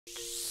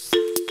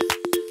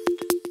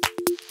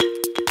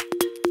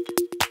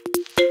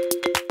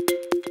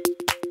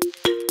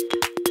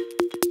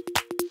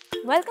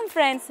Welcome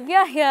friends, we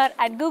are here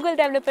at Google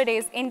Developer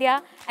Days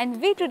India and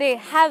we today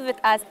have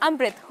with us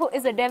Amrit, who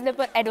is a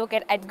developer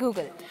advocate at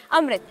Google.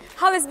 Amrit,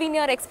 how has been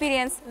your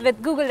experience with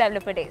Google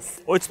Developer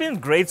Days? Oh, it's been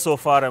great so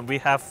far and we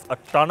have a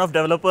ton of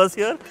developers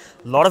here,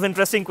 a lot of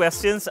interesting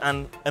questions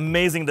and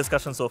amazing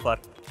discussion so far.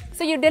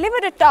 So you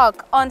delivered a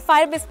talk on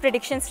Firebase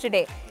predictions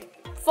today.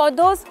 For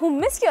those who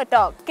missed your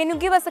talk, can you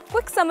give us a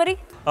quick summary?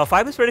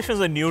 Firebase Prediction is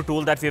a new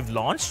tool that we've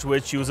launched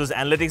which uses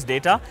analytics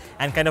data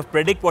and kind of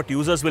predict what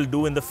users will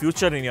do in the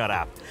future in your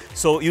app.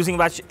 So using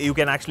that, you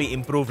can actually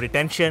improve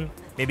retention,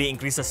 maybe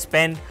increase the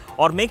spend,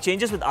 or make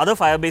changes with other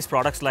Firebase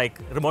products like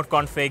remote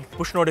config,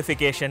 push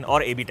notification,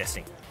 or A/B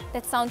testing.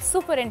 That sounds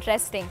super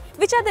interesting.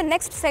 Which are the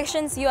next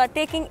sessions you are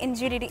taking in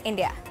GDD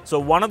India? So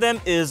one of them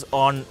is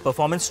on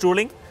performance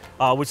tooling,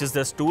 which is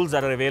the tools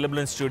that are available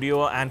in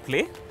Studio and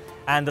Play.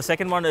 And the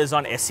second one is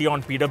on SEO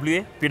on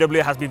PWA.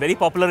 PWA has been very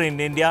popular in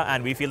India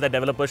and we feel that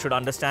developers should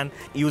understand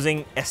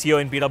using SEO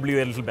in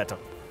PWA a little better.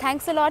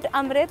 Thanks a lot,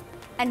 Amrit,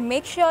 and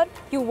make sure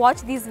you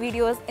watch these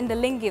videos in the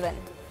link given.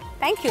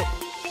 Thank you.